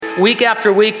Week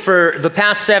after week for the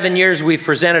past 7 years, we've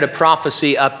presented a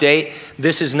prophecy update.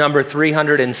 This is number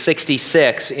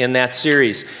 366 in that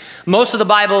series. Most of the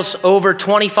Bible's over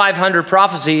 2,500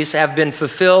 prophecies have been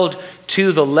fulfilled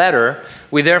to the letter.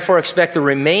 We therefore expect the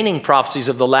remaining prophecies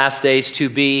of the last days to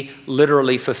be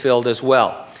literally fulfilled as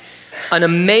well. An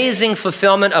amazing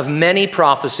fulfillment of many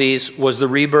prophecies was the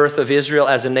rebirth of Israel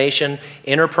as a nation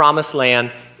in her promised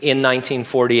land in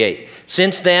 1948.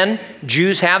 Since then,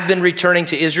 Jews have been returning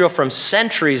to Israel from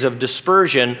centuries of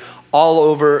dispersion all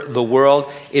over the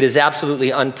world. It is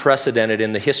absolutely unprecedented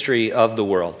in the history of the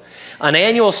world. An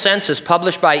annual census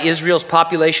published by Israel's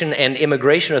Population and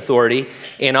Immigration Authority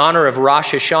in honor of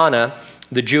Rosh Hashanah,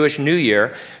 the Jewish New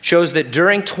Year, shows that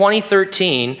during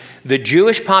 2013, the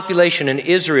Jewish population in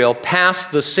Israel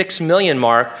passed the 6 million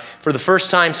mark for the first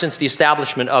time since the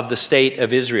establishment of the State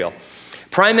of Israel.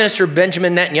 Prime Minister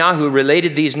Benjamin Netanyahu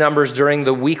related these numbers during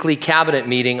the weekly cabinet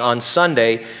meeting on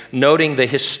Sunday, noting the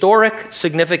historic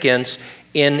significance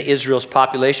in Israel's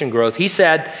population growth. He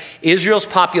said, Israel's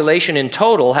population in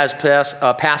total has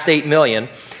passed 8 million.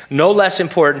 No less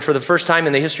important, for the first time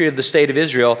in the history of the State of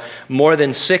Israel, more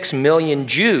than 6 million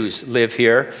Jews live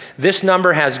here. This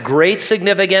number has great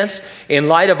significance in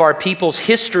light of our people's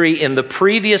history in the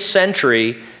previous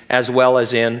century as well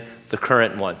as in the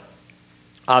current one.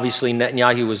 Obviously,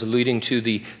 Netanyahu was alluding to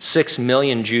the 6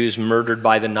 million Jews murdered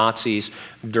by the Nazis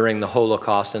during the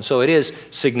Holocaust. And so it is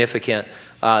significant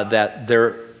that their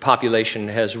population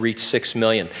has reached 6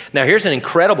 million. Now, here's an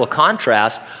incredible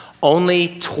contrast.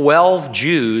 Only 12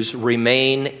 Jews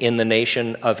remain in the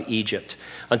nation of Egypt.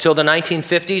 Until the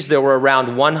 1950s, there were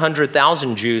around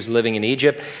 100,000 Jews living in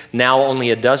Egypt. Now only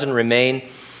a dozen remain.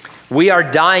 We are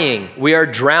dying, we are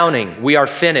drowning, we are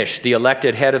finished, the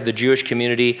elected head of the Jewish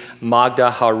community, Magda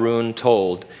Harun,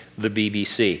 told the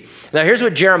BBC. Now here's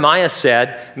what Jeremiah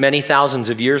said many thousands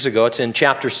of years ago. It's in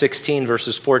chapter 16,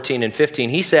 verses 14 and 15.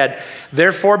 He said,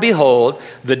 "Therefore, behold,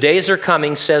 the days are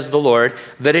coming, says the Lord,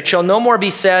 that it shall no more be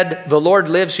said, the Lord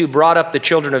lives who brought up the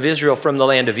children of Israel from the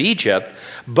land of Egypt,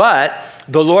 but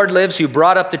the Lord lives who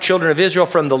brought up the children of Israel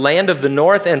from the land of the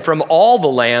north and from all the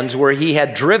lands where he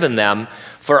had driven them,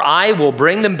 for I will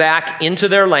bring them back into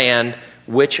their land,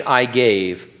 which I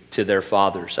gave to their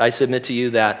fathers." I submit to you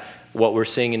that what we're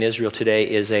seeing in Israel today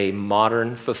is a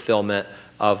modern fulfillment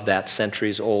of that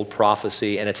centuries-old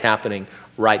prophecy, and it's happening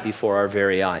right before our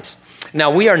very eyes.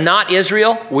 Now, we are not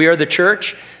Israel. We are the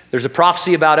church. There's a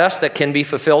prophecy about us that can be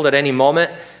fulfilled at any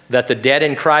moment, that the dead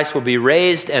in Christ will be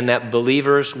raised and that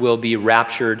believers will be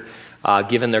raptured,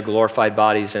 given their glorified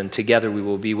bodies, and together we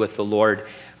will be with the Lord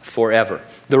forever.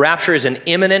 The rapture is an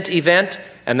imminent event,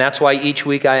 and that's why each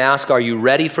week I ask, are you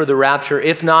ready for the rapture?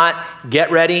 If not,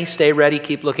 get ready, stay ready,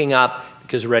 keep looking up,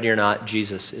 because ready or not,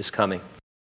 Jesus is coming.